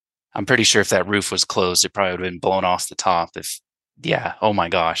I'm pretty sure if that roof was closed, it probably would have been blown off the top. Yeah, oh my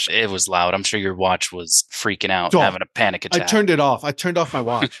gosh, it was loud. I'm sure your watch was freaking out, So having a panic I attack. turned it off. I turned off my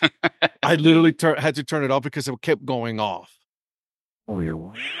watch. I literally had to turn it off because it kept going off. Oh, you're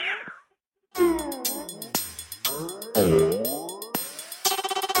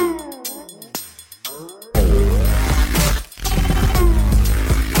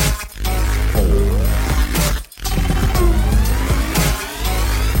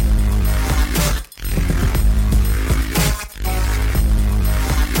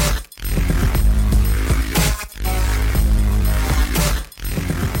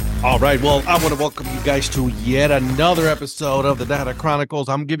All right. Well, I want to welcome you guys to yet another episode of the Data Chronicles.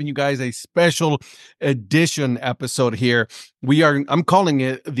 I'm giving you guys a special edition episode here. I'm calling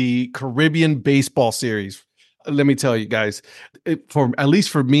it the Caribbean Baseball Series. Let me tell you guys, for at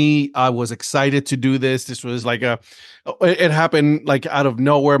least for me, I was excited to do this. This was like it happened like out of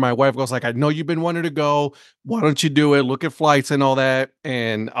nowhere. My wife goes like, "I know you've been wanting to go. Why don't you do it? Look at flights and all that."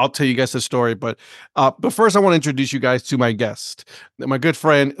 And I'll tell you guys the story. But first, I want to introduce you guys to my guest, my good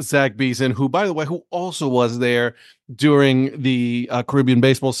friend Zach Beeson, who, by the way, who also was there during the Caribbean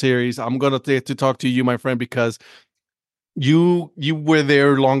Baseball Series. I'm gonna to talk to you, my friend, because you were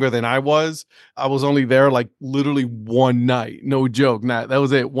there longer than I was. I was only there like literally one night. No joke. Not that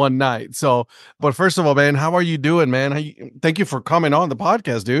was it, one night. So, but first of all, man, how are you doing, man? Thank you for coming on the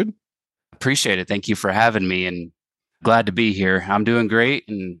podcast, dude. appreciate it. Thank you for having me and glad to be here. I'm doing great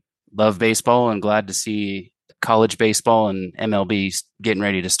and love baseball and glad to see college baseball and MLB getting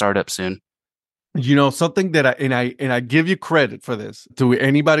ready to start up soon. You know something that I give you credit for this to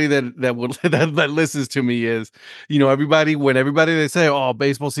anybody that would that listens to me is, everybody they say, oh,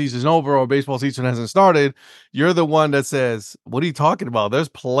 baseball season's over or baseball season hasn't started, you're the one that says, what are you talking about? There's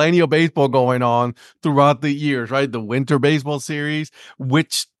plenty of baseball going on throughout the years, right? The winter baseball series,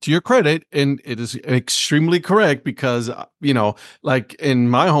 which to your credit, and it is extremely correct because like in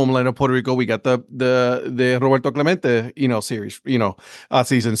my homeland of Puerto Rico, we got the Roberto Clemente series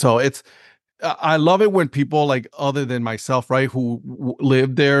season, so it's I love it when people like other than myself, right, who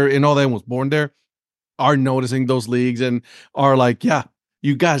lived there and all that and was born there, are noticing those leagues and are like, yeah,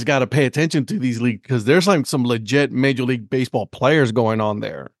 you guys got to pay attention to these leagues because there's like some legit Major League Baseball players going on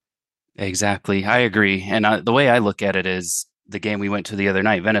there. Exactly. I agree. And the way I look at it is the game we went to the other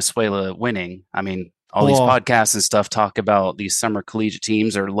night, Venezuela winning. I mean, all these Oh, podcasts and stuff talk about these summer collegiate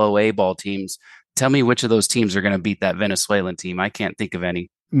teams or low A ball teams. Tell me which of those teams are going to beat that Venezuelan team. I can't think of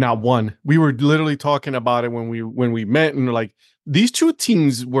any. not one. We were literally talking about it when we met, and like these two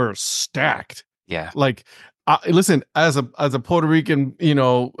teams were stacked. Yeah, Like, listen, as a Puerto Rican,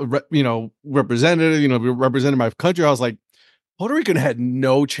 representative, representing my country, I was like, Puerto Rican had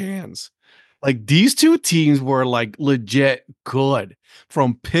no chance. Like these two teams were like legit good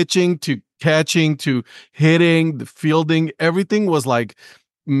from pitching to catching to hitting, the fielding, everything was like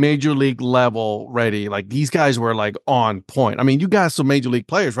major league level ready. Like these guys were like on point. I mean, you got some major league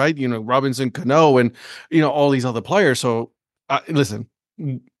players, right? Robinson Cano and all these other players. So listen,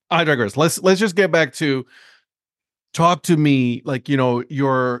 I digress. Let's just get back to talk to me like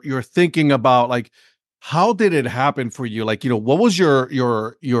you're thinking about like how did it happen for you, like what was your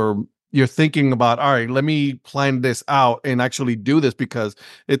thinking about, all right, let me plan this out and actually do this, because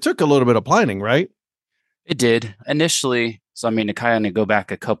it took a little bit of planning, right? it did initially. So, I mean, to kind of go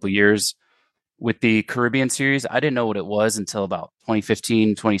back a couple years with the Caribbean series, I didn't know what it was until about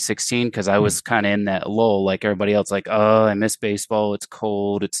 2015, 2016, because I Mm. was kind of in that lull like everybody else, like, oh, I miss baseball. It's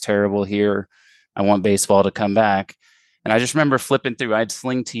cold. It's terrible here. I want baseball to come back. And I just remember flipping through, I had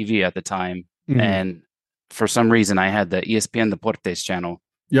Sling TV at the time. Mhm. And for some reason, I had the ESPN Deportes channel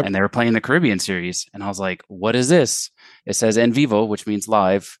Yep. and they were playing the Caribbean series. And I was like, what is this? It says en vivo, which means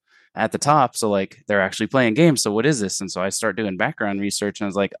live at the top. So like they're actually playing games. So what is this? And so I start doing background research and I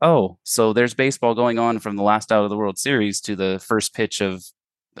was like, oh, so there's baseball going on from the last out of the World Series to the first pitch of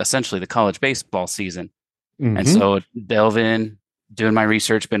essentially the college baseball season. And Hmm. so delve in, doing my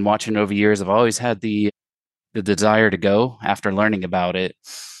research, been watching over years. I've always had the desire to go after learning about it.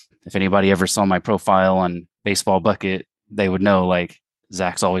 If anybody ever saw my profile on Baseball Bucket, they would know like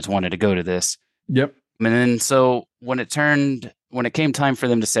Zach's always wanted to go to this. Yep. And then so when it came time for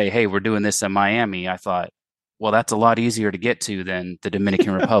them to say, hey, we're doing this in Miami, I thought, well, that's a lot easier to get to than the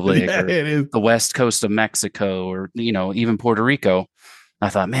Dominican Republic Yeah, or it is. the west coast of Mexico or, even Puerto Rico. I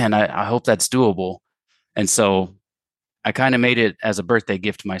thought, man, I hope that's doable. And so I kind of made it as a birthday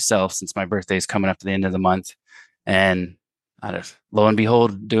gift to myself since my birthday is coming up to the end of the month. And lo and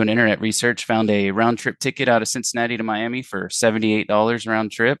behold, doing internet research, found a round trip ticket out of Cincinnati to Miami for $78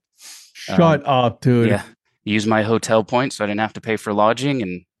 round trip. Shut up, dude. Yeah, use my hotel points so I didn't have to pay for lodging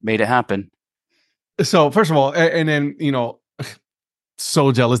and made it happen. So first of all, and then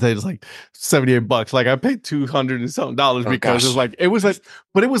so jealous that it's like $78. Like I paid $200 and something Oh because gosh. it was like,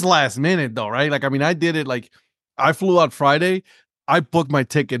 but it was last minute though, right? Like I mean, I did it like I flew out Friday, I booked my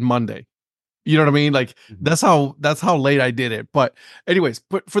ticket Monday. You know what I mean? Like Mhm. that's how late I did it. But anyways,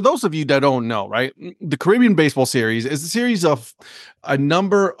 but for those of you that don't know, right? The Caribbean Baseball Series is a series of a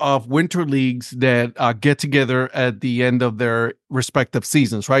number of winter leagues that get together at the end of their respective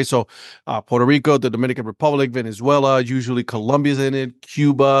seasons, right? So Puerto Rico, the Dominican Republic, Venezuela, usually Colombia's in it,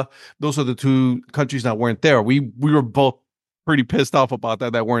 Cuba. Those are the two countries that weren't there. We were both pretty pissed off about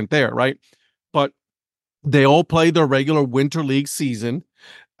that weren't there, right? But they all played their regular winter league season,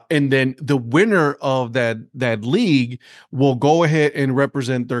 and then the winner of that league will go ahead and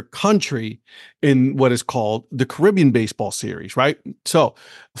represent their country in what is called the Caribbean Baseball Series, right? So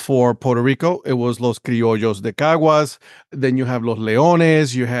for Puerto Rico, it was Los Criollos de Caguas. Then you have Los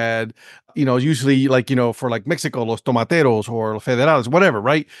Leones. You had, usually like, for like Mexico, Los Tomateros or Los Federales, whatever,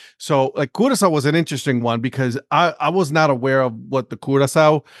 right? So like Curacao was an interesting one because I was not aware of what the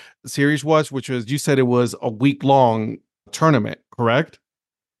Curacao series was, which was, you said it was a week long tournament, correct?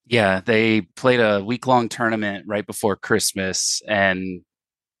 Yeah, they played a week-long tournament right before Christmas, and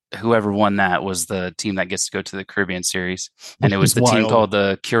whoever won that was the team that gets to go to the Caribbean Series. And Which it was is the team wild. called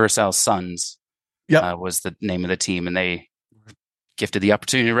the Curacao Suns, Yep. was the name of the team, and they gifted the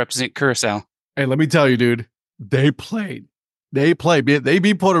opportunity to represent Curacao. And let me tell you, dude, they played. They played. They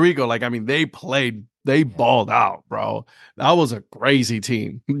beat Puerto Rico. Like, I mean, they played. They balled out, bro. That was a crazy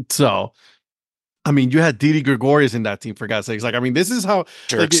team. So, I mean, you had Didi Gregorius in that team, for God's sakes. Like, I mean, this is how, like,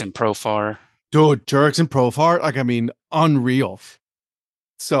 Jerks and Profar. dude, Jerks and Profar, like, I mean, unreal.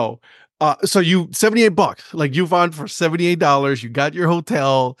 So you $78, like you found for $78, you got your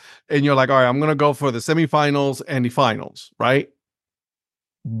hotel, and you're like, all right, I'm gonna go for the semifinals and the finals, right?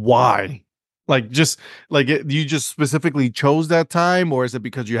 Why? Like just you just specifically chose that time, or is it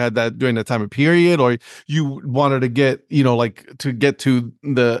because you had that during that time of period, or you wanted to get, like to get to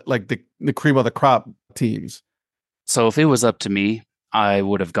the cream of the crop teams? So if it was up to me, I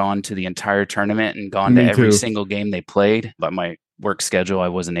would have gone to the entire tournament and gone to Me every too. single game they played, but my work schedule, I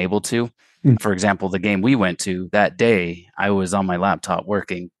wasn't able to. Mm. For example, the game we went to that day, I was on my laptop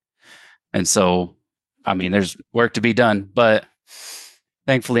working. And so, I mean, there's work to be done, but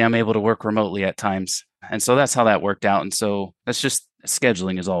thankfully I'm able to work remotely at times. And so that's how that worked out. And so that's just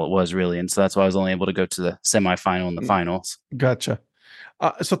scheduling is all it was really. And so that's why I was only able to go to the semifinal and the finals. Gotcha.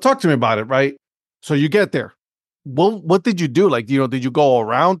 So talk to me about it, right? So you get there. What did you do? Like, did you go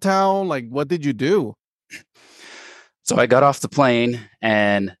around town? Like, what did you do? So I got off the plane,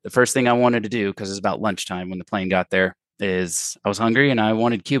 and the first thing I wanted to do, because it's about lunchtime when the plane got there, is I was hungry and I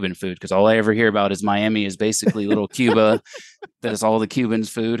wanted Cuban food because all I ever hear about is Miami is basically little Cuba. That's all the Cubans'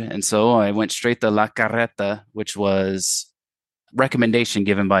 food. And so I went straight to La Carreta, which was recommendation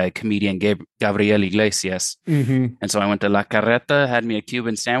given by a comedian, Gabriel Iglesias. Mm-hmm. And so I went to La Carreta, had me a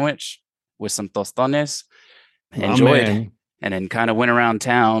Cuban sandwich with some tostones, Oh enjoyed, man, and then kind of went around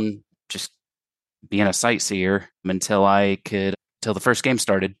town just being a sightseer till the first game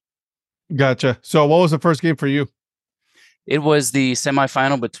started. gotcha. So what was the first game for you? It was the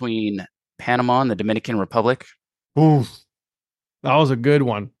semifinal between Panama and the Dominican Republic. Ooh, that was a good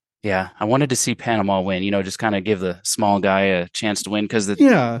one. Yeah, I wanted to see Panama win, just kind of give the small guy a chance to win because the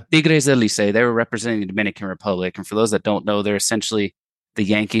Yeah. Tigres del Licey, they were representing the Dominican Republic. And for those that don't know, they're essentially the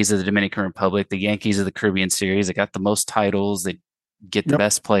Yankees of the Dominican Republic, the Yankees of the Caribbean Series. They got the most titles, they get the Yep.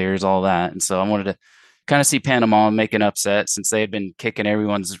 best players, all that. And so I wanted to kind of see Panama make an upset since they had been kicking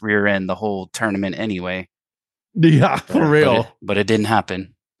everyone's rear end the whole tournament anyway. Yeah, for But but it, real. but it didn't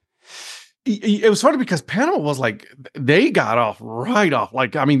happen. It was funny because Panama was like they got off right off.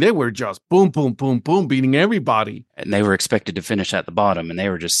 Like I mean, they were just boom, boom, boom, boom, beating everybody. And they were expected to finish at the bottom, and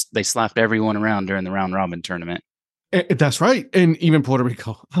they slapped everyone around during the round robin tournament. That's right, and even Puerto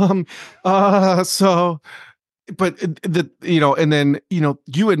Rico. So, but and then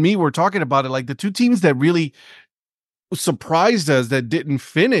you and me were talking about it. Like the two teams that really surprised us that didn't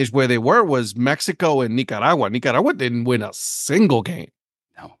finish where they were was Mexico and Nicaragua. Nicaragua didn't win a single game.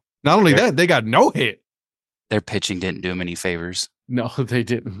 No, Not only their that, they got no hit. their pitching didn't do them any favors. No, they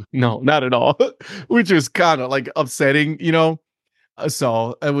didn't. No, not at all. Which is kind of like upsetting.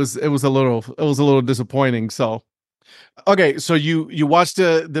 So it was a little disappointing. So okay, so you watched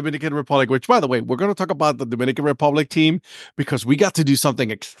the Dominican Republic, which by the way, we're going to talk about the Dominican Republic team because we got to do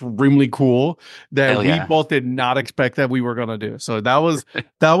something extremely cool that Hell we yeah. both did not expect that we were going to do. So that was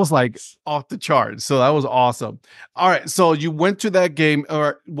like off the charts. So that was awesome. All right, so you went to that game,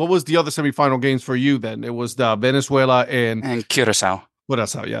 or what was the other semifinal games for you then? It was the Venezuela and And Curacao.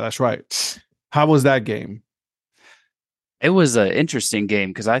 Curaçao. Yeah, that's right. How was that game? It was an interesting game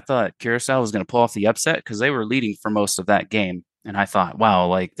because I thought Curacao was going to pull off the upset because they were leading for most of that game. And I thought, wow,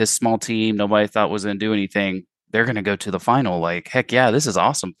 like this small team, nobody thought was going to do anything. They're going to go to the final. Like, heck yeah, this is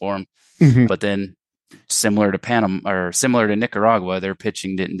awesome for them. Mhm. But then, similar to Panama or similar to Nicaragua, their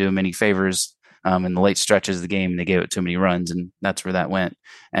pitching didn't do them any favors in the late stretches of the game. They gave it too many runs, and that's where that went.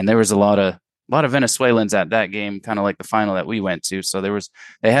 And there was a lot of Venezuelans at that game, kind of like the final that we went to. So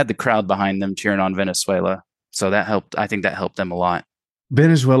they had the crowd behind them cheering on Venezuela. So that helped. I think that helped them a lot.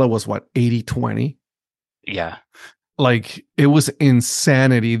 Venezuela was what, 80-20? Yeah. Like it was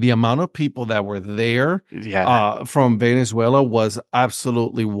insanity. The amount of people that were there Yeah. from Venezuela was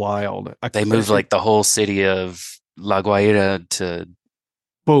absolutely wild. They moved like the whole city of La Guaira to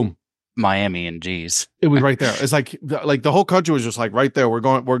Boom. Miami, and geez. It was right there. It's like the whole country was just like right there. We're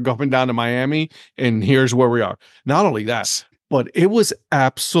going down to Miami, and here's where we are. Not only that, but it was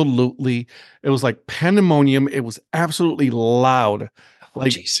like pandemonium. It was absolutely loud. Oh,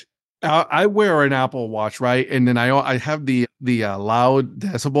 Like geez. I wear an Apple Watch, right? And then I have the loud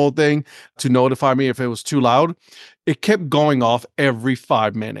decibel thing to notify me if it was too loud. It kept going off every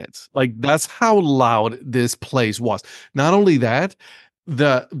 5 minutes. Like that's how loud this place was. Not only that,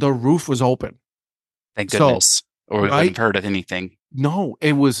 the roof was open. Thank So goodness. Or we wouldn't right, have heard of anything. no,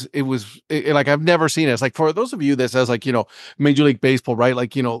 like I've never seen it. It's like for those of you that says like, Major League Baseball, right?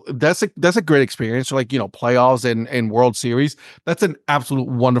 Like, that's a great experience. So like, playoffs and World Series, that's an absolute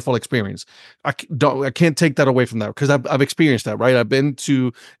wonderful experience. I can't take that away from that because I've experienced that, right? I've been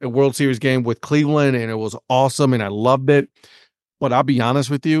to a World Series game with Cleveland and it was awesome and I loved it. But I'll be honest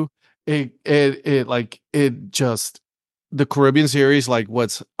with you, it just the Caribbean series, like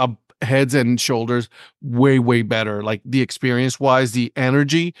what's a heads and shoulders way, way better. Like the experience wise, the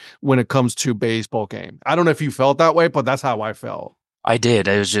energy when it comes to baseball game. I don't know if you felt that way, but that's how I felt. I did.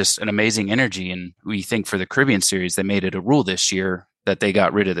 It was just an amazing energy. And we think for the Caribbean series, they made it a rule this year that they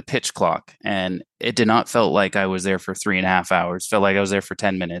got rid of the pitch clock. And it did not felt like I was there for 3.5 hours. Felt like I was there for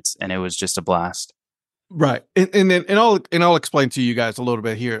 10 minutes. And it was just a blast. Right. And I'll explain to you guys a little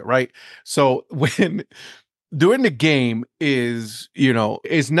bit here, right? So when during the game is,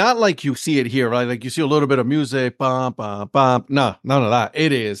 it's not like you see it here, right? Like you see a little bit of music, bump, bump, bump. No, none of that.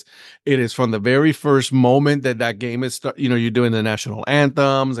 It is from the very first moment that game is, you're doing the national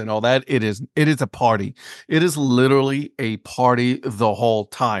anthems and all that. It is a party. It is literally a party the whole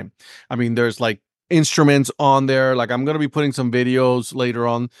time. I mean, there's like instruments on there. Like I'm going to be putting some videos later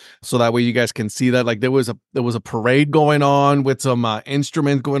on so that way you guys can see that. Like there was a parade going on with some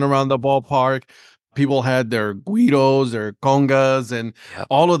instruments going around the ballpark. People had their guidos, their congas, and Yep.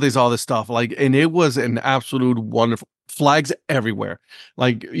 all this stuff. Like, and it was an absolute wonderful flags everywhere.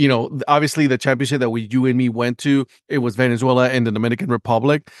 Like, obviously the championship that you and me went to, it was Venezuela and the Dominican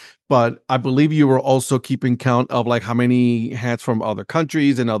Republic. But I believe you were also keeping count of like how many hats from other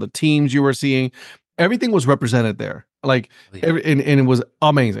countries and other teams you were seeing. Everything was represented there. Like, and it was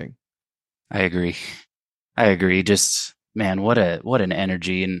amazing. I agree. I agree. Just man, what an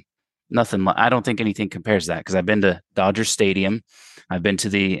energy and nothing. I don't think anything compares to that because I've been to Dodger Stadium, I've been to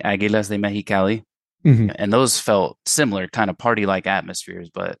the Águilas de Mexicali, Mhm. and those felt similar, kind of party like atmospheres,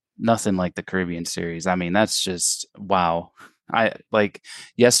 but nothing like the Caribbean series. I mean, that's just wow. I like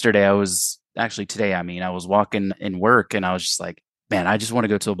yesterday. I was actually today. I mean, I was walking in work and I was just like, man, I just want to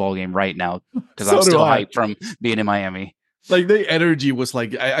go to a ball game right now because I'm So do still I. hyped from being in Miami. Like the energy was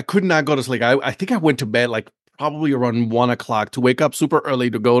like I could not go to sleep. I think I went to bed like probably around 1 o'clock to wake up super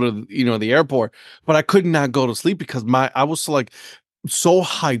early to go to the airport, but I could not go to sleep because I was like so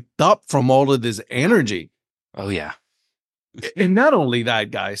hyped up from all of this energy. Oh yeah. And not only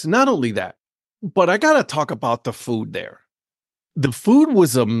that, guys, not only that, but I gotta talk about the food there. The food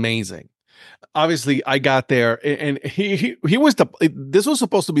was amazing. Obviously, I got there, and he was this was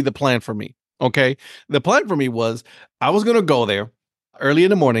supposed to be the plan for me. Okay, the plan for me was I was gonna go there early in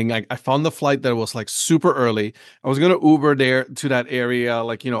the morning. I found the flight that was like super early. I was gonna Uber there to that area,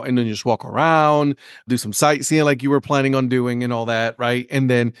 like and then just walk around, do some sightseeing, like you were planning on doing, and all that, right? And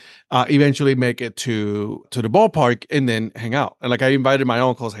then eventually make it to the ballpark and then hang out. And like I invited my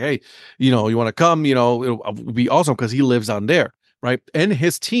uncle, I was like, hey, you want to come? It'll be awesome because he lives on there, right? And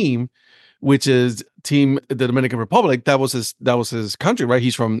his team, which is team the Dominican Republic. That was his country, right?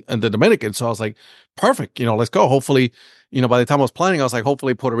 He's from the Dominican. So I was like, perfect. Let's go. Hopefully, by the time I was planning, I was like,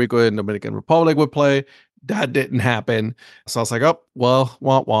 hopefully Puerto Rico and Dominican Republic would play. That didn't happen. So I was like, oh,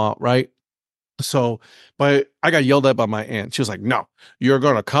 well, right? So, but I got yelled at by my aunt. She was like, no, you're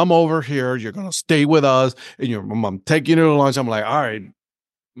going to come over here. You're going to stay with us. And I'm taking you to lunch. I'm like, all right.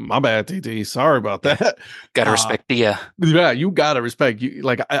 My bad, TT. Sorry about Yeah, that. gotta Uh, respect the. yeah, you gotta respect you.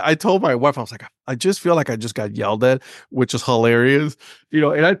 Like I told my wife, I was like, I just feel like I just got yelled at, which is hilarious.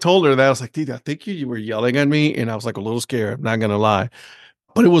 And I told her that I was like, TT, I think you were yelling at me, and I was like a little scared. I'm not gonna lie.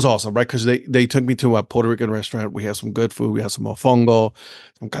 But it was awesome, right? Because they took me to a Puerto Rican restaurant. We had some good food. We had some mofongo,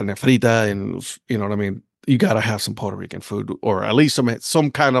 some carne frita, and you know what I mean. You gotta have some Puerto Rican food, or at least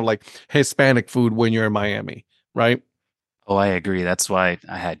some kind of like Hispanic food when you're in Miami, right? Oh, I agree. That's why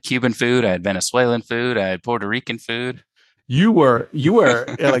I had Cuban food, I had Venezuelan food, I had Puerto Rican food. You were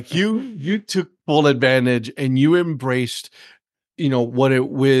like you took full advantage and you embraced what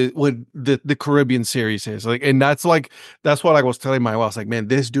the Caribbean series is like, and that's what I was telling my wife. I was like, man,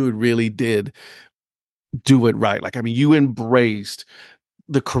 this dude really did do it right. Like, I mean, you embraced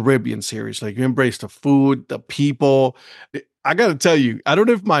the Caribbean series. Like you embrace the food, the people. I gotta tell you, I don't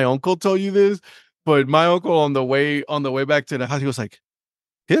know if my uncle told you this, but my uncle on the way back to the house, he was like,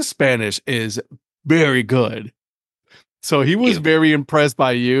 his Spanish is very good. So he was You. very impressed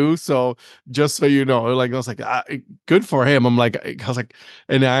by you. So just so you know, like I was like, good for him. I was like,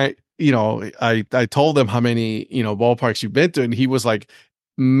 and I told him how many ballparks you've been to, and he was like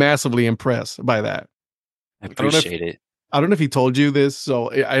massively impressed by that. I I don't know if appreciate it. I don't know if he told you this,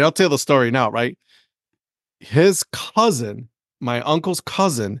 so I'll tell the story now, right? His cousin, my uncle's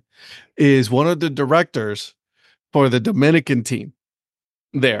cousin, is one of the directors for the Dominican team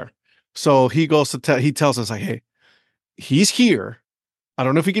there. So he tells us like, hey, he's here. I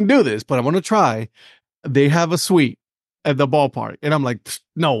don't know if he can do this, but I'm gonna try. They have a suite at the ballpark, and I'm like,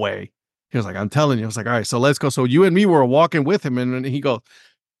 no way. He was like, I'm telling you. I was like, all right, so let's go. So you and me were walking with him, and he goes,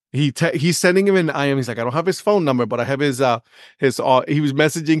 he's sending him an IM. He's like, I don't have his phone number, but I have his he was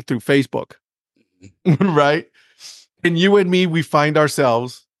messaging through Facebook, right? And you and me, we find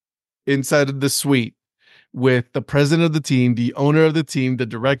ourselves inside of the suite with the president of the team, the owner of the team, the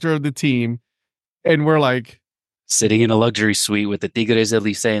director of the team, and we're like, Sitting in a luxury suite with the Tigres del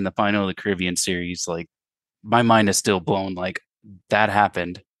Licey in the final of the Caribbean series, like my mind is still blown. Like that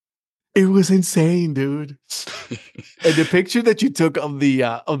happened. it was insane, dude. And the picture that you took of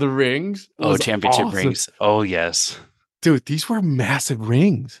the rings Oh, was championship awesome. rings. Oh yes. Dude, these were massive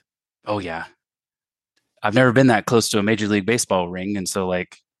rings. Oh yeah. I've never been that close to a Major League Baseball ring, and so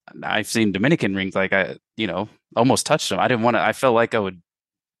like I've seen Dominican rings. Like I, almost touched them. I didn't want to. I felt like I would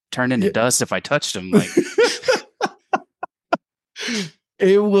turn into Yeah. dust if I touched them. Like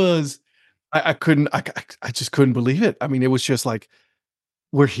It was I couldn't I just couldn't believe it. I mean, it was just like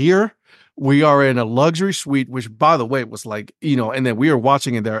we're here. We are in a luxury suite, which by the way was like, and then we were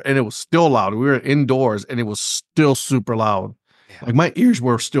watching it there and it was still loud. We were indoors and it was still super loud. yeah. Like my ears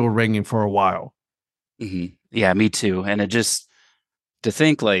were still ringing for a while. Yeah, me too. And it just to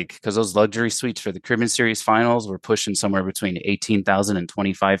think like because those luxury suites for the Caribbean Series finals were pushing somewhere between $18,000 and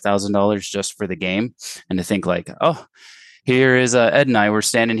 $25,000 just for the game, and to think like, oh, here is Ed and I. We're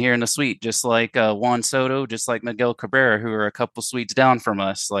standing here in the suite, just like Juan Soto, just like Miguel Cabrera, who are a couple suites down from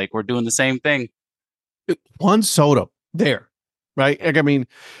us. Like we're doing the same thing. Juan Soto there, right? Like, I mean,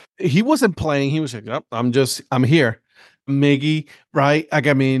 he wasn't playing. He was like, oh, I'm here. Miggy, right? Like,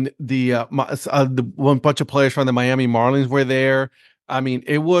 I mean, the one bunch of players from the Miami Marlins were there. I mean,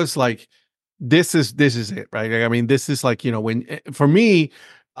 it was like, this is it, right? Like, I mean, this is like, for me,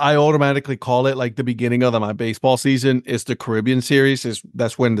 I automatically call it like the beginning of my baseball season is the Caribbean series.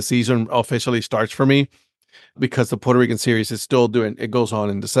 That's when the season officially starts for me because the Puerto Rican series is still doing it goes on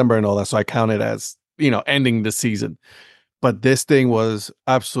in December and all that. So I count it as, ending the season. But this thing was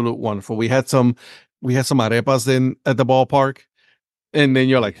absolute wonderful. We had some arepas in at the ballpark. And then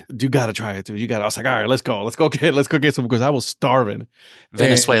you're like, you gotta try it, dude. You gotta. I was like, all right, let's go get some because I was starving. And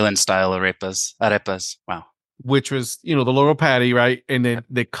Venezuelan style arepas. Arepas. Wow. which was, the little patty, right? And then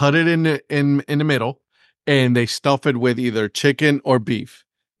they cut it in the middle and they stuff it with either chicken or beef.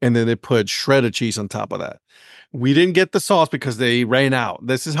 And then they put shredded cheese on top of that. We didn't get the sauce because they ran out.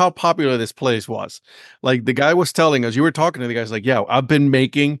 This is how popular this place was. Like the guy was telling us, you were talking to the guys like, yeah, I've been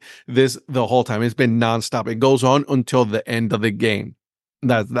making this the whole time. It's been nonstop. It goes on until the end of the game.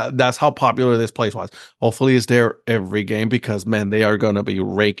 That's how popular this place was. Hopefully it's there every game because man, they are going to be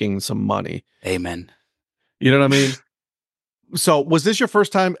raking some money. Amen. You know what I mean? So was this your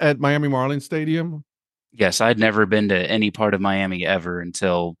first time at Miami Marlins Stadium? Yes, I'd never been to any part of Miami ever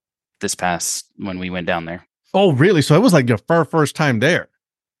until this past when we went down there. Oh, really? So it was like your first time there.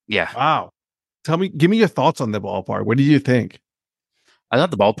 Yeah. Wow. Give me your thoughts on the ballpark. What did you think? I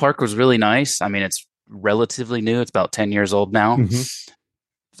thought the ballpark was really nice. I mean, it's relatively new. It's about 10 years old now. Mhm.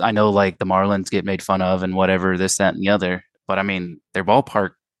 I know like the Marlins get made fun of and whatever, this, that, and the other. But I mean, their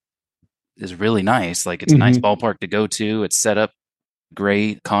ballpark is really nice. Like it's a nice Mhm. ballpark to go to. It's set up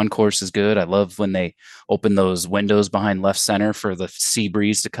great. Concourse is good. I love when they open those windows behind left center for the sea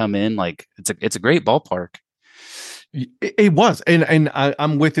breeze to come in. Like it's a great ballpark. It was, and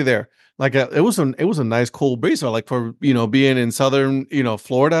I'm with you there. Like it was a nice cool breeze. So like for being in southern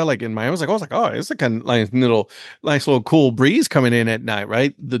Florida, like in Miami, I was like, oh, it's a kind of nice little cool breeze coming in at night,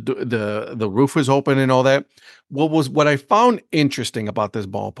 right? The roof was open and all that. What I found interesting about this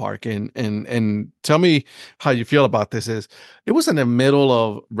ballpark, and tell me how you feel about this, is it was in the middle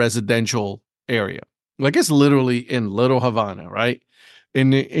of residential area, like it's literally in Little Havana, right?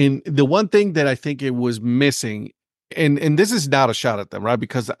 And in the one thing that I think it was missing, and this is not a shot at them, right?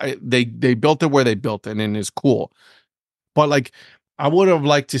 Because they built it where they built it, and it's cool. But like, I would have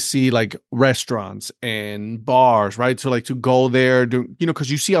liked to see like restaurants and bars, right? So like to go there,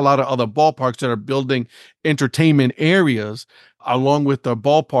 because you see a lot of other ballparks that are building entertainment areas along with the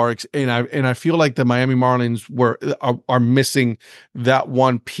ballparks, and I feel like the Miami Marlins are missing that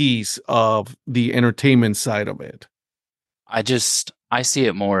one piece of the entertainment side of it. I see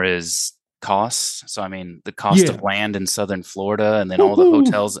it more as costs. So I mean, the cost Yeah. of land in southern Florida, and then all the Woohoo.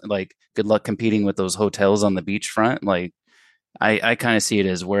 hotels. Like, good luck competing with those hotels on the beachfront. Like, I kind of see it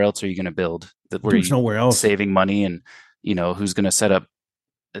as, where else are you going to build? That where There's you nowhere else. saving money, and who's going to set up.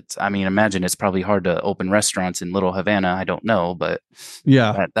 It's, I mean, imagine it's probably hard to open restaurants in Little Havana. I don't know, but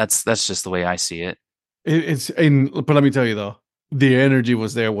Yeah. that's just the way I see it. But let me tell you though, the energy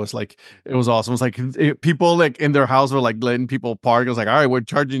was there. Was like it was awesome. It's like people like in their house were like letting people park. It was like, all right, we're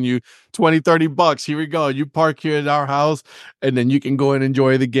charging you 20-30 bucks. Here we go. You park here at our house, and then you can go and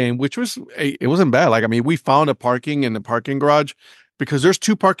enjoy the game. Which was it wasn't bad. Like I mean, we found a parking in the parking garage because there's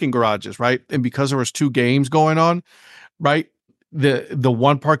two parking garages, right? And because there was two games going on, right? The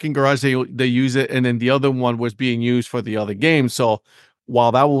one parking garage they use it, and then the other one was being used for the other game. So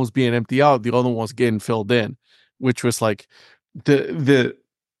while that one was being empty out, the other one was getting filled in, which was like the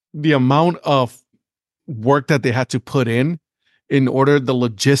the amount of work that they had to put in order the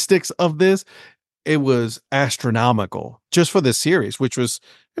logistics of this. It was astronomical just for this series, which was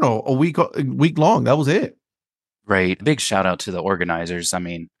a week long. That was it. Right. Big shout out to the organizers. I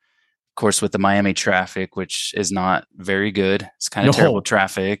mean, of course, with the Miami traffic, which is not very good. It's kind of terrible No,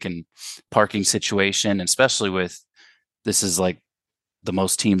 traffic and parking situation, and especially with, this is like the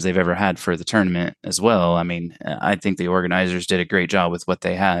most teams they've ever had for the tournament as well. I mean, I think the organizers did a great job with what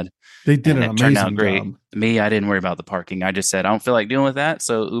they had, they did and an it turned out amazing great. job. Me, I didn't worry about the parking. I just said, I don't feel like dealing with that,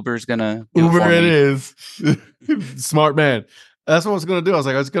 so Uber's gonna do it Uber for it me. is. Smart man. That's what I was gonna do.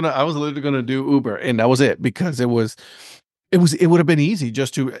 I was literally gonna do Uber, and that was it because it would have been easy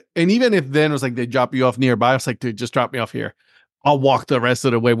just to, and even if then it was like they drop you off nearby, I was like, dude, just drop me off here. I'll walk the rest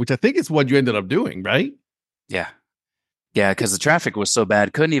of the way, which I think is what you ended up doing, right? Yeah. Yeah, because the traffic was so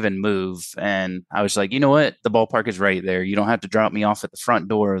bad, couldn't even move. And I was like, you know what? The ballpark is right there. You don't have to drop me off at the front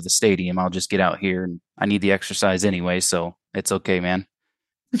door of the stadium. I'll just get out here, and I need the exercise anyway. So it's okay, man.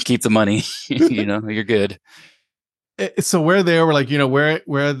 Keep the money. You're good. So we're there. We're like, we're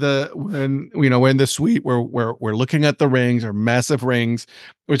in the suite. We're looking at the rings, or massive rings.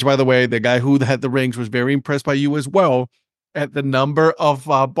 Which, by the way, the guy who had the rings was very impressed by you as well at the number of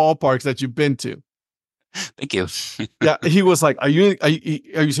ballparks that you've been to. Thank you. Yeah, he was like, "Are you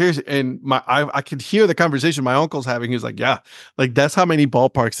serious?" And I could hear the conversation my uncle's having. He was like, "Yeah, like that's how many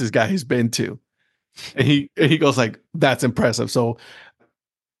ballparks this guy has been to." And he goes like, "That's impressive." So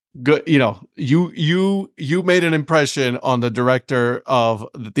good, you made an impression on the director of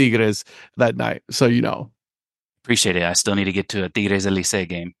the Tigres that night. So Appreciate it. I still need to get to a Tigres Elise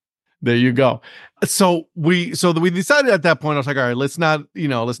game. there you go. So we decided at that point. I was like, all right, let's not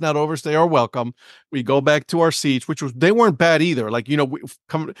overstay our welcome. We go back to our seats, which they weren't bad either. Like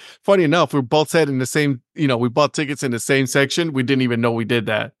funny enough, we both sat in the same. We bought tickets in the same section. We didn't even know we did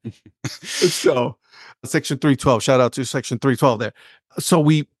that. So section 312. Shout out to section 312 there. So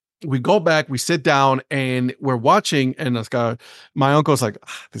we go back, we sit down, and we're watching. And my uncle's like,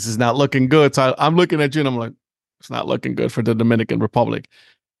 this is not looking good. So I'm looking at you, and I'm like, it's not looking good for the Dominican Republic.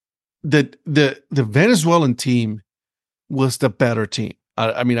 The Venezuelan team was the better team.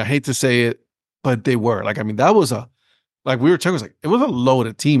 I mean, I hate to say it, but they were. Like, I mean, that was like we were talking, it was a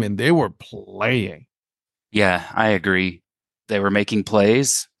loaded team, and they were playing. Yeah, I agree. They were making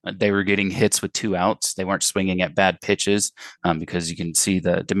plays. They were getting hits with two outs. They weren't swinging at bad pitches, because you can see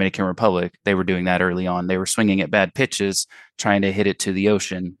the Dominican Republic, they were doing that early on. They were swinging at bad pitches, trying to hit it to the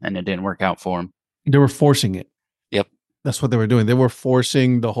ocean, and it didn't work out for them. They were forcing it. Yep. That's what they were doing. They were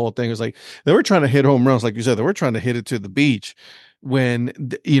forcing the whole thing. It was like they were trying to hit home runs, like you said. They were trying to hit it to the beach. When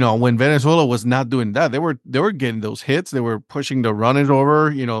Venezuela was not doing that, they were getting those hits. They were pushing the runners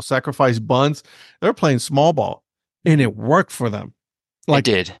over. Sacrifice bunts. They were playing small ball, and it worked for them. It Like,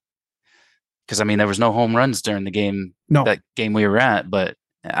 did. Because I mean, there was no home runs during the game, no, that game we were at, but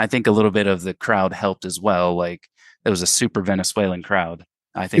I think a little bit of the crowd helped as well. Like it was a super Venezuelan crowd.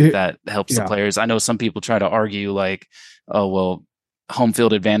 I think it, that helps the yeah. players. I know some people try to argue like, oh well, home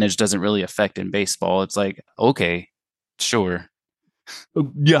field advantage doesn't really affect in baseball. It's like, okay, sure.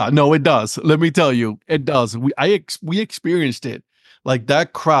 Yeah, no, it does. Let me tell you, it does. We experienced it. Like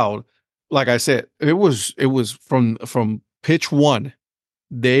that crowd, like I said, it was from pitch one,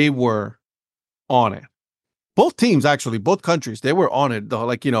 they were on it. Both teams actually, both countries, they were on it.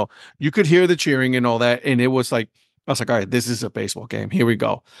 Like, you could hear the cheering and all that. And it was like, I was like, all right, this is a baseball game. Here we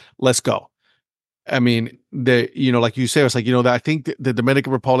go. Let's go. I mean, like you say, it's like, that I think the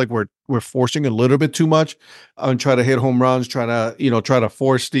Dominican Republic were forcing a little bit too much on try to hit home runs, try to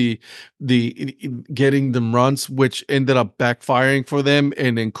force the getting them runs, which ended up backfiring for them.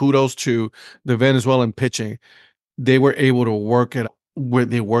 And then kudos to the Venezuelan pitching. They were able to work it where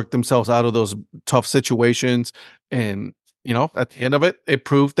they worked themselves out of those tough situations. And, at the end of it, it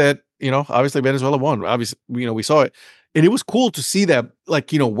proved that, obviously Venezuela won. Obviously, we saw it. And it was cool to see that,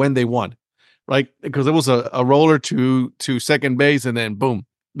 like, when they won, right? Because it was a roller to second base, and then boom,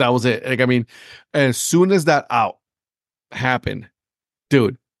 that was it. Like, I mean, as soon as that out happened,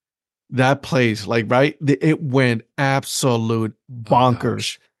 dude, that place, like, right, it went absolute Oh bonkers.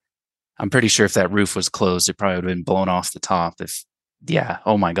 gosh. I'm pretty sure if that roof was closed, it probably would have been blown off the top. If yeah,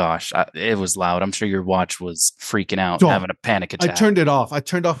 oh my gosh, it was loud. I'm sure your watch was freaking out, Dog, having a panic I attack. turned it off. I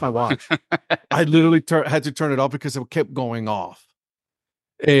turned off my watch. I literally had to turn it off because it kept going off.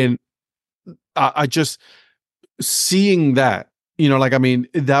 And I just seeing that, like, I mean,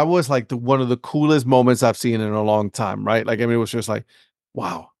 that was like one of the coolest moments I've seen in a long time, right? Like, I mean, it was just like,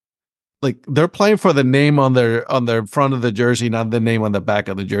 wow. Like they're playing for the name on their front of the jersey, not the name on the back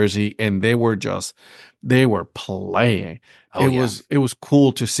of the jersey, and they were playing. Oh yeah. It was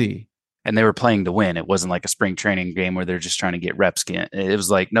cool to see. And they were playing to win. It wasn't like a spring training game where they're just trying to get reps. It was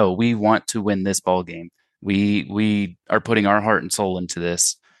like, no, we want to win this ball game. We are putting our heart and soul into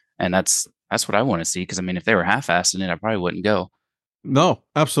this, and that's what I want to see. Because I mean, if they were half-assing it, I probably wouldn't go. No,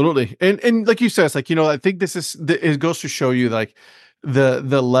 absolutely. And like you said, it's like, I think it goes to show you like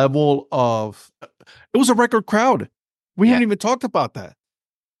the level of it was a record crowd. We Yeah, haven't even talked about that.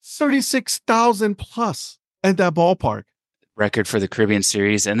 36,000 plus at that ballpark. record for the Caribbean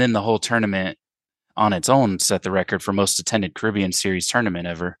Series, and then the whole tournament on its own set the record for most attended Caribbean Series tournament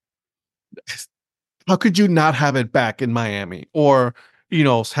ever. How could you not have it back in Miami or,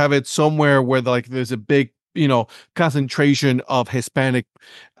 have it somewhere where like there's a big, concentration of Hispanic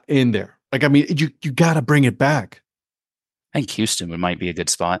in there? Like, I mean, you got to bring it back. I think Houston might be a good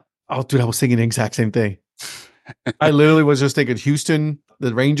spot. Oh, dude, I was thinking the exact same thing. I literally was just thinking Houston,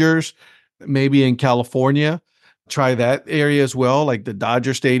 the Rangers, maybe in California. Try that area as well, like the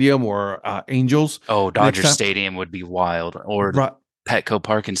Dodger Stadium or Angels. Oh, Next Dodger time, Stadium would be wild, or right, Petco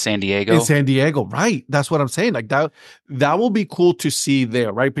Park in San in Diego. San Diego, right? That's what I'm saying. Like that will be cool to see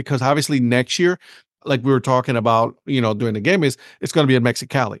there, right? Because obviously next year, like we were talking about, during the game, it's going to be in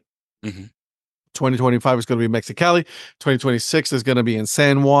Mexicali. Mm-hmm. 2025 is going to be Mexicali. 2026 is going to be in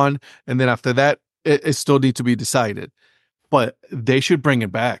San Juan, and then after that, it still needs to be decided. But they should bring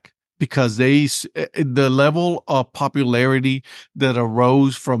it back because the level of popularity that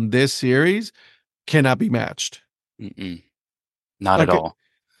arose from this series cannot be matched. Mm-mm. Not at Like, all.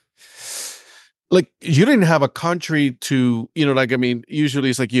 like you didn't have a country to, like, I mean,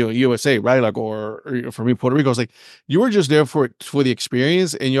 usually it's like, USA, right? Like, or for me, Puerto Rico, it's like you were just there for the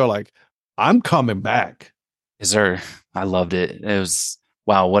experience, and you're like, I'm coming back. Is there? I loved it. It was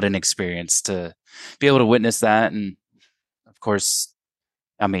wow, what an experience to be able to witness that. And of course,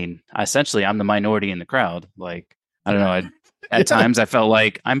 I mean, essentially, I'm the minority in the crowd. Like, I don't know. At Yeah. times, I felt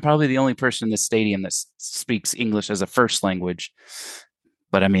like I'm probably the only person in the stadium that speaks English as a first language.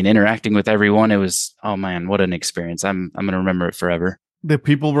 But I mean, interacting with everyone, it was oh man, what an experience. I'm gonna remember it forever. The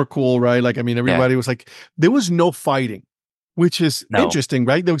people were cool, right? Like, I mean, Yeah. everybody was like, there was no fighting, which is No, interesting,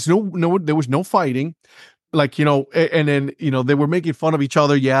 right? There was there was no fighting. Like, and then, they were making fun of each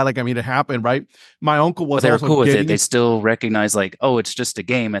other. Yeah. Like, I mean, it happened, right? My uncle but was they were also cool with it. getting They it. still recognize like, oh, it's just a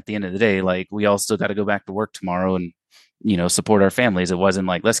game at the end of the day. Like we all still got to go back to work tomorrow and support our families. It wasn't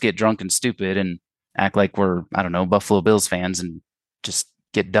like let's get drunk and stupid and act like we're I don't know Buffalo Bills fans and just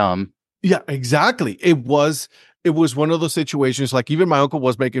get dumb. Yeah, exactly. It was one of those situations. Like, even my uncle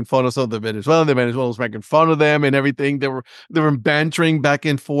was making fun of some of the Venezuelan. The Venezuelan was making fun of them and everything. They were bantering back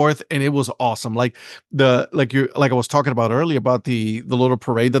and forth, and it was awesome. Like like I was talking about earlier about the little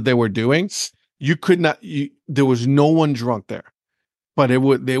parade that they were doing. You could not. There was no one drunk there. but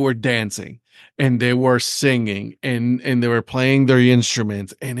they were dancing and they were singing and they were playing their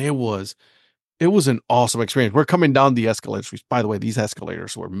instruments, and it was an awesome experience. We're coming down the escalators, which, by the way, these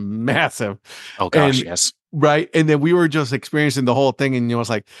escalators were massive. Oh gosh, And yes. right. And then we were just experiencing the whole thing. And it's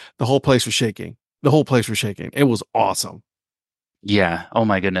like the whole place was shaking. The whole place was shaking. It was awesome. Yeah. Oh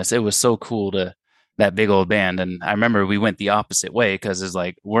my goodness. It was so cool to that big old band. And I remember we went the opposite way because it's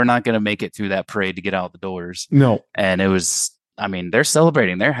like, we're not going to make it through that parade to get out the doors. No. And it was, I mean, they're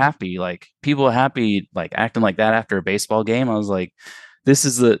celebrating. They're happy. Like people happy, like acting like that after a baseball game. I was like,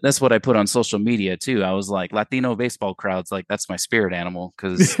 that's what I put on social media too. I was like, Latino baseball crowds, like that's my spirit animal.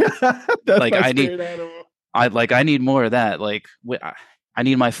 Cause That's like my spirit animal. I need more of that. Like I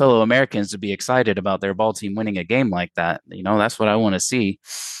need my fellow Americans to be excited about their ball team winning a game like that. You know, that's what I want to see.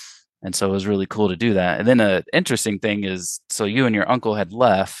 And so it was really cool to do that. And then an interesting thing is, so you and your uncle had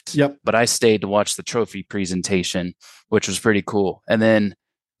left, Yep. but I stayed to watch the trophy presentation, which was pretty cool. And then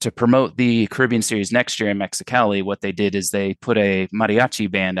to promote the Caribbean Series next year in Mexicali, what they did is they put a mariachi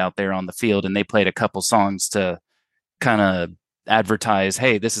band out there on the field and they played a couple songs to kind of advertise,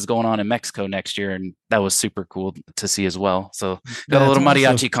 hey, this is going on in Mexico next year. And that was super cool to see as well. So got a little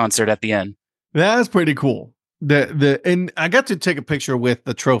mariachi concert at the end. That's pretty cool. And I got to take a picture with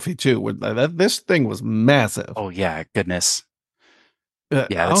the trophy too. With that, this thing was massive. Oh yeah, goodness. Yeah,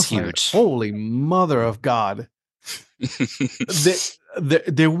 that's huge. Like, holy mother of God.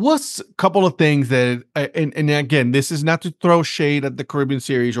 There was a couple of things that, and again, this is not to throw shade at the Caribbean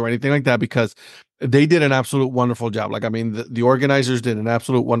Series or anything like that, because they did an absolute wonderful job. Like, I mean, the organizers did an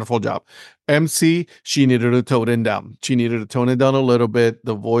absolute wonderful job. MC, she needed to tone it down. She needed to tone it down a little bit.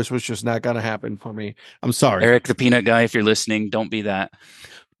 The voice was just not going to happen for me. I'm sorry. Eric, the peanut guy, if you're listening, don't be that.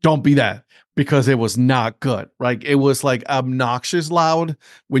 Don't be that, because it was not good. Like, it was like obnoxious loud.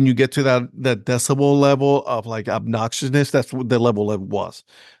 When you get to that decibel level of like obnoxiousness, that's what the level it was.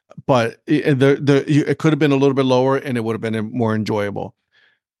 But it could have been a little bit lower and it would have been more enjoyable.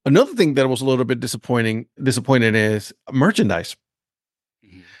 Another thing that was a little bit disappointed is merchandise.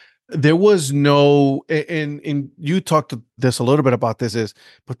 There was no, and you talked to this a little bit about this,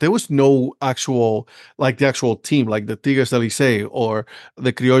 but there was no actual, like the actual team, like the Tigres del Licey or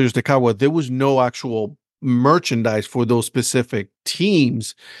the Criollos de Cagua. There was no actual merchandise for those specific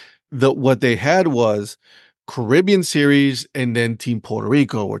teams. What they had was Caribbean Series and then Team Puerto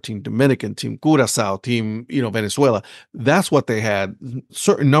Rico or Team Dominican, Team Curacao, Team, Venezuela. That's what they had.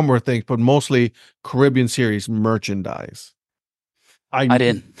 Certain number of things, but mostly Caribbean Series merchandise. I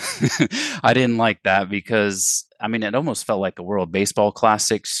didn't I didn't like that because I mean it almost felt like a World Baseball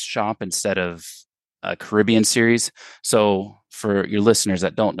Classics shop instead of a Caribbean Series. So for your listeners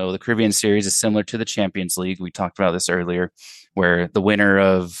that don't know, the Caribbean Series is similar to the Champions League. We talked about this earlier, where the winner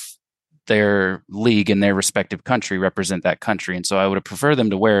of their league in their respective country represent that country. And so I would have preferred them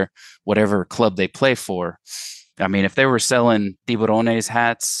to wear whatever club they play for. I mean, if they were selling Tiburones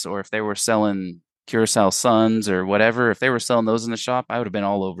hats or if they were selling Curacao Suns or whatever, if they were selling those in the shop, I would have been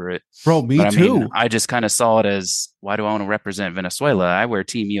all over it. Bro, me too. Mean, I just kind of saw it as, why do I want to represent Venezuela? I wear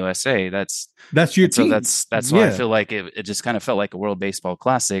Team USA. That's your team. So that's why I feel like it just kind of felt like a World Baseball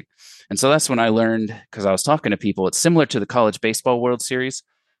Classic. And so that's when I learned, because I was talking to people, it's similar to the College Baseball World Series.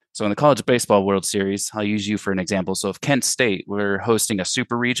 So in the College Baseball World Series, I'll use you for an example. So if Kent State were hosting a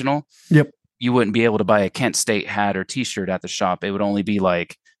super regional, yep, you wouldn't be able to buy a Kent State hat or t-shirt at the shop. It would only be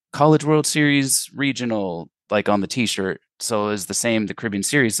like College World Series regional, like on the t-shirt. So it's the same. The Caribbean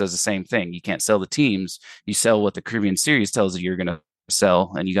Series does the same thing. You can't sell the teams. You sell what the Caribbean Series tells you you're going to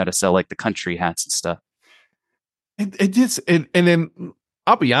sell, and you got to sell like the country hats and stuff. And then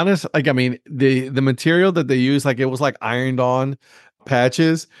I'll be honest, like, I mean, the material that they use, like, it was like ironed on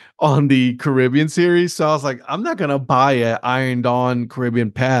patches on the Caribbean Series. So I was like, I'm not going to buy an ironed on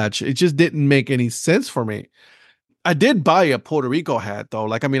Caribbean patch. It just didn't make any sense for me. I did buy a Puerto Rico hat though.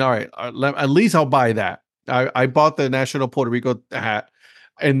 Like, I mean, all right, at least I'll buy that. I bought the National Puerto Rico hat,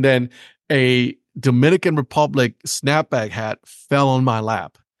 and then a Dominican Republic snapback hat fell on my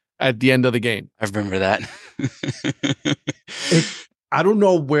lap at the end of the game. I remember that. I don't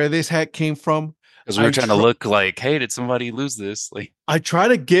know where this hat came from. Because we were trying to look like, hey, did somebody lose this? Like, I try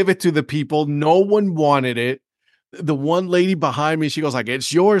to give it to the people. No one wanted it. The one lady behind me, she goes like,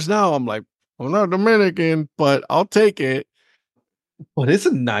 "It's yours now." I'm like, "I'm not Dominican, but I'll take it." But it's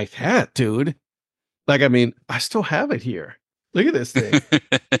a nice hat, dude. Like, I mean, I still have it here. Look at this thing.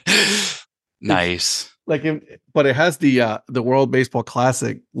 Nice. But it has the World Baseball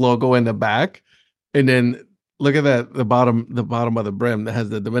Classic logo in the back, and then look at that, the bottom of the brim that has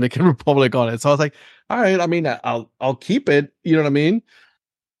the Dominican Republic on it. So I was like, all right, I mean, I'll keep it. You know what I mean?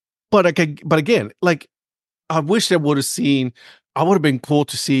 But again, like, I wish I would have seen I would have been cool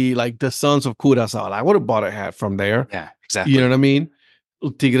to see like the Sons of Curacao. I would have bought a hat from there. Yeah, You know exactly. what I mean?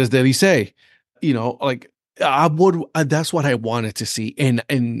 Tigres del Licey. Like I would. That's what I wanted to see. And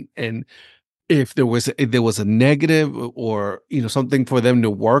if there was a negative or something for them to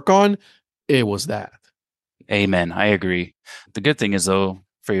work on, it was that. Amen. I agree. The good thing is, though,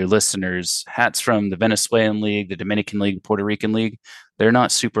 for your listeners, hats from the Venezuelan League, the Dominican League, Puerto Rican League, they're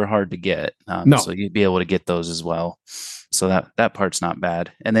not super hard to get. So No, you'd be able to get those as well. So that part's not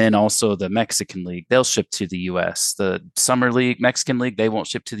bad. And then also the Mexican League, they'll ship to the U.S. The Summer League, Mexican League, they won't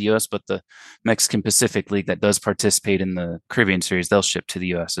ship to the U.S., but the Mexican Pacific League that does participate in the Caribbean Series, they'll ship to the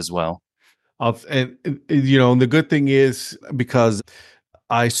U.S. as well. and the good thing is because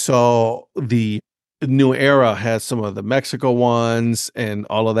I saw the New Era has some of the Mexico ones and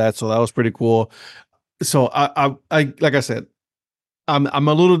all of that, so that was pretty cool. So I like I said, I'm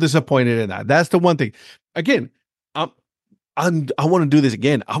a little disappointed in that. That's the one thing. Again, I'm I want to do this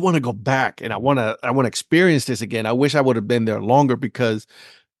again. I want to go back and I want to experience this again. I wish I would have been there longer because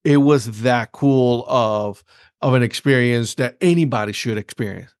it was that cool of an experience that anybody should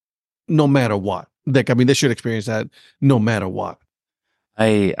experience, no matter what. Like I mean, they should experience that no matter what.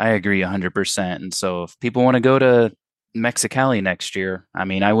 I agree 100%. And so if people want to go to Mexicali next year, I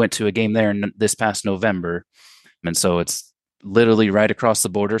mean, I went to a game there this past November, and so it's literally right across the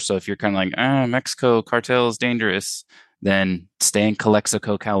border. So if you're kind of like, Mexico cartel is dangerous, then stay in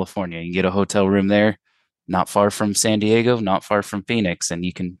Calexico, California. You can get a hotel room there, not far from San Diego, not far from Phoenix, and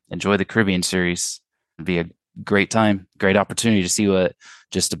you can enjoy the Caribbean series. It'd be a great time, great opportunity to see what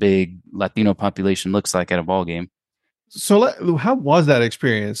just a big Latino population looks like at a ball game. So, how was that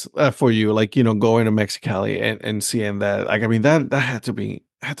experience for you? Like, going to Mexicali and seeing that. Like, I mean, that had to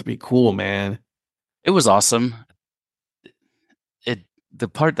be cool, man. It was awesome. It The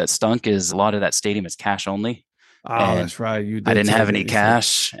part that stunk is a lot of that stadium is cash only, Oh, and that's right. You I did didn't say have that. any You said,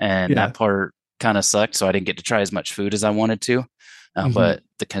 cash, and yeah. that part kind of sucked. So I didn't get to try as much food as I wanted to. hmm But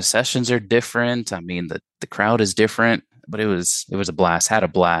the concessions are different. I mean, the crowd is different, but it was a blast. Had a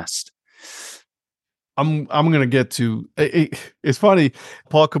blast. I'm gonna get to. It's funny.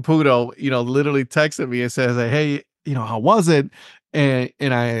 Paul Caputo, literally texted me and says, "Hey, how was it?" And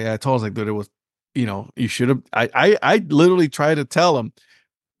I told him like, dude, it was, you should have. I literally tried to tell him,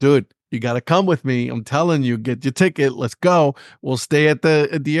 dude, you got to come with me. I'm telling you, get your ticket. Let's go. We'll stay at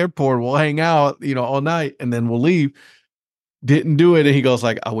the airport. We'll hang out, all night, and then we'll leave. Didn't do it, and he goes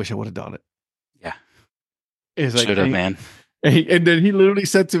like, I wish I would have done it. Yeah, It's like, should have, man. and then he literally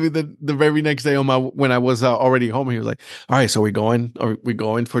said to me the very next day when I was already home, he was like, "All right, so we going? Are we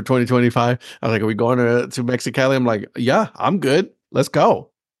going for 2025?" I was like, "Are we going to Mexicali?" I'm like, "Yeah, I'm good. Let's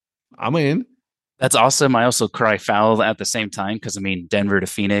go. I'm in." That's awesome. I also cry foul at the same time because I mean, Denver to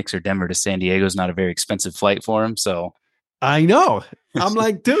Phoenix or Denver to San Diego is not a very expensive flight for him. So I know. I'm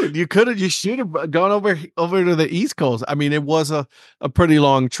like, dude, you should have gone over to the East Coast. I mean, it was a pretty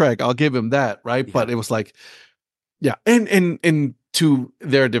long trek. I'll give him that, right? yeah, But it was like, yeah, and to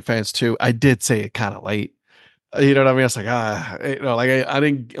their defense too, I did say it kind of late. You know what I mean? It's like like I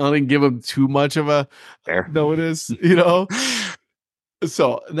didn't give him too much of a fair. notice.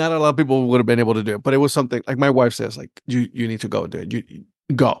 So not a lot of people would have been able to do it, but it was something like my wife says, like you need to go do it. You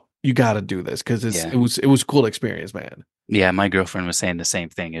go, you got to do this because Yeah. it was a cool experience, man. Yeah, my girlfriend was saying the same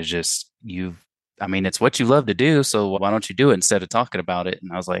thing. It's just I mean, it's what you love to do, so why don't you do it instead of talking about it?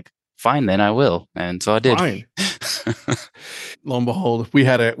 And I was like, fine, then I will. And so I did. Fine. Lo and behold, we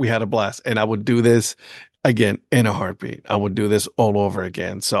had a blast, and I would do this again in a heartbeat. I would do this all over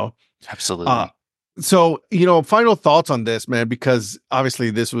again. So, uh, Absolutely. final thoughts on this, man, because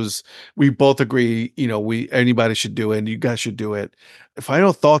obviously we both agree, anybody should do it and you guys should do it.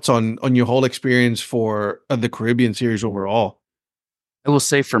 Final thoughts on your whole experience for the Caribbean series overall. I will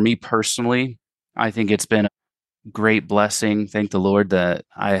say for me personally, I think it's been a great blessing. Thank the Lord that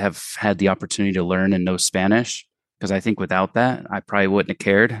I have had the opportunity to learn and know Spanish. Because I think without that, I probably wouldn't have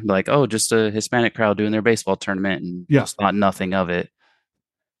cared. Like, oh, just a Hispanic crowd doing their baseball tournament and Yeah. just thought nothing of it.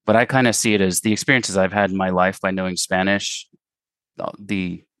 But I kind of see it as the experiences I've had in my life by knowing Spanish,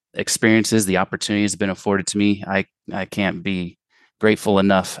 the experiences, the opportunities have been afforded to me. I can't be grateful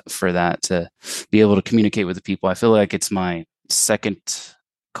enough for that to be able to communicate with the people. I feel like it's my second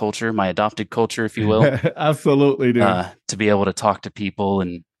culture, my adopted culture, if you will, Absolutely, dude. to be able to talk to people.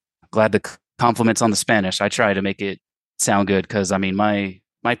 And glad the compliments on the Spanish. I try to make it sound good because I mean my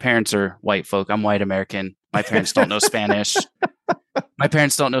parents are white folk. I'm white American. My parents don't know Spanish. My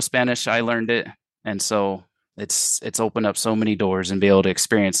parents don't know Spanish. I learned it, and so it's opened up so many doors and be able to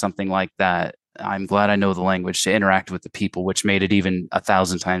experience something like that. I'm glad I know the language to interact with the people, which made it even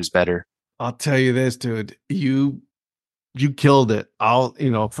 1,000 times better. I'll tell you this, dude. You killed it.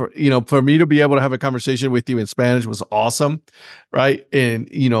 For me to be able to have a conversation with you in Spanish was awesome, right? And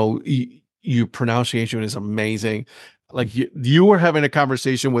your pronunciation is amazing. Like you were having a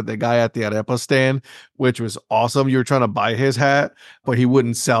conversation with the guy at the arepa stand, which was awesome. You were trying to buy his hat, but he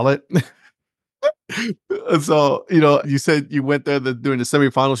wouldn't sell it. So, you said you went there during the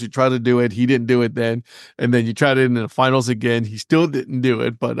semifinals, you tried to do it. He didn't do it then. And then you tried it in the finals again. He still didn't do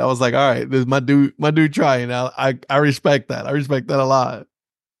it. But I was like, all right, this is my dude trying. I respect that. I respect that a lot.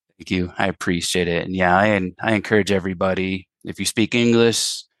 Thank you. I appreciate it. And yeah, I encourage everybody, if you speak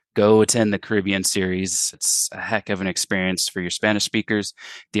English, go attend the Caribbean Series. It's a heck of an experience for your Spanish speakers.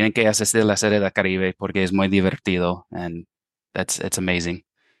 Tienen que asistir a la Serie del Caribe porque es muy divertido. And it's amazing.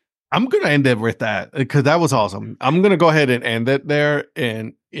 I'm going to end it with that because that was awesome. I'm going to go ahead and end it there.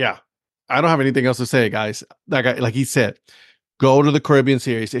 And yeah, I don't have anything else to say, guys. Like he said, go to the Caribbean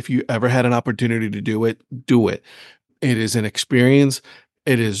Series. If you ever had an opportunity to do it, do it. It is an experience.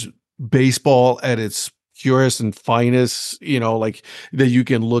 It is baseball at its purest and finest, like that you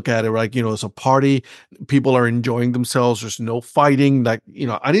can look at it, like, it's a party. People are enjoying themselves. There's no fighting. Like,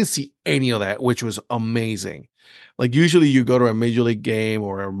 I didn't see any of that, which was amazing. Like usually you go to a major league game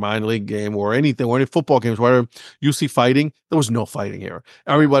or a minor league game or anything, or any football games, where you see fighting. There was no fighting here.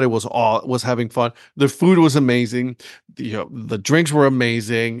 Everybody was having fun. The food was amazing. The drinks were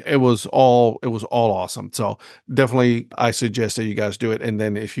amazing. It was all awesome. So definitely I suggest that you guys do it. And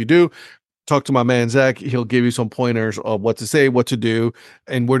then if you do, talk to my man, Zach. He'll give you some pointers of what to say, what to do,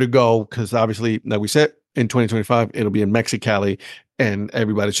 and where to go. Because obviously, like we said, in 2025, it'll be in Mexicali, and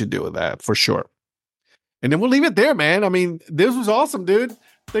everybody should do that for sure. And then we'll leave it there, man. I mean, this was awesome, dude.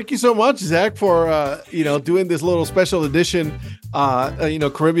 Thank you so much, Zach, for doing this little special edition,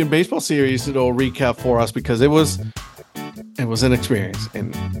 Caribbean baseball series little recap for us, because it was an experience.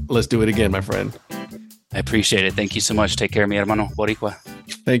 And let's do it again, my friend. I appreciate it. Thank you so much. Take care, mi hermano Boricua.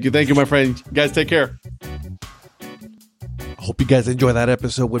 Thank you, my friend. You guys, take care. Hope you guys enjoy that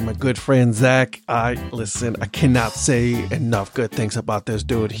episode with my good friend Zach. I cannot say enough good things about this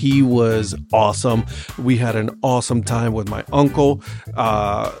dude. He was awesome. We had an awesome time with my uncle,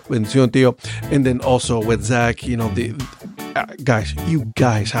 Tío, and then also with Zach. Guys, you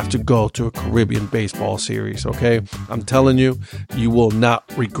guys have to go to a Caribbean baseball series, okay? I'm telling you, you will not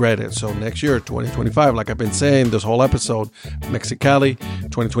regret it. So next year, 2025, like I've been saying this whole episode, Mexicali,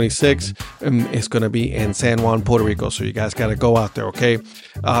 2026, it's going to be in San Juan, Puerto Rico. So you guys got to go out there, okay?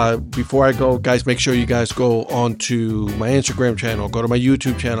 Before I go, guys, make sure you guys go on to my Instagram channel, go to my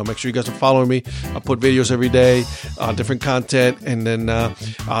YouTube channel. Make sure you guys are following me. I put videos every day, different content, and then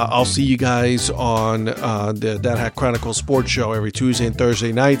I'll see you guys on the Dad Hat Chronicles Sports Show every Tuesday and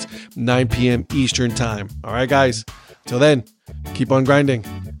Thursday nights, 9 p.m. Eastern Time. All right, guys. Till then, keep on grinding,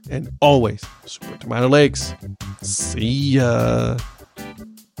 and always support the minor leagues. See ya.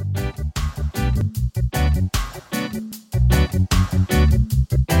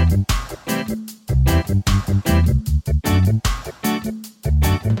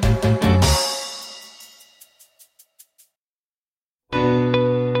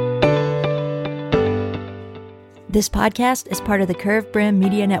 This podcast is part of the Curved Brim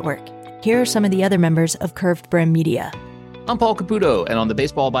Media Network. Here are some of the other members of Curved Brim Media. I'm Paul Caputo, and on the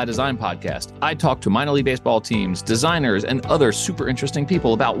Baseball by Design podcast, I talk to minor league baseball teams, designers, and other super interesting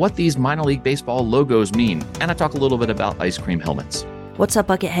people about what these minor league baseball logos mean, and I talk a little bit about ice cream helmets. What's up,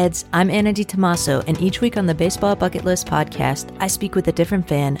 Bucketheads? I'm Anna DiTomaso, and each week on the Baseball Bucket List podcast, I speak with a different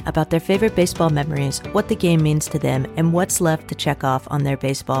fan about their favorite baseball memories, what the game means to them, and what's left to check off on their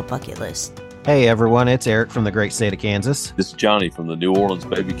baseball bucket list. Hey everyone, it's Eric from the great state of Kansas. This is Johnny from the New Orleans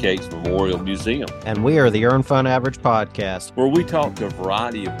Baby Cakes Memorial Museum. And we are the Earn Fun Average podcast, where we talk to a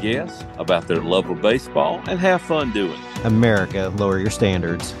variety of guests about their love of baseball and have fun doing it. America, lower your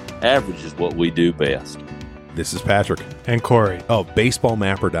standards. Average is what we do best. This is Patrick and Corey of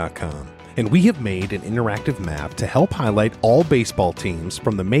BaseballMapper.com. And we have made an interactive map to help highlight all baseball teams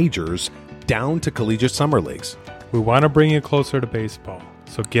from the majors down to collegiate summer leagues. We want to bring you closer to baseball.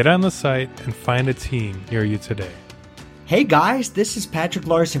 So get on the site and find a team near you today. Hey guys, this is Patrick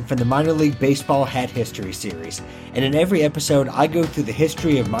Larson from the Minor League Baseball Hat History Series. And in every episode, I go through the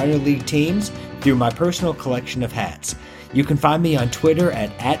history of minor league teams through my personal collection of hats. You can find me on Twitter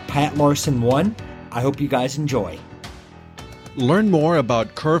at PatLarson1. I hope you guys enjoy. Learn more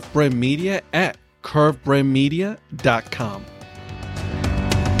about Curved Brim Media at curvedbrimmedia.com.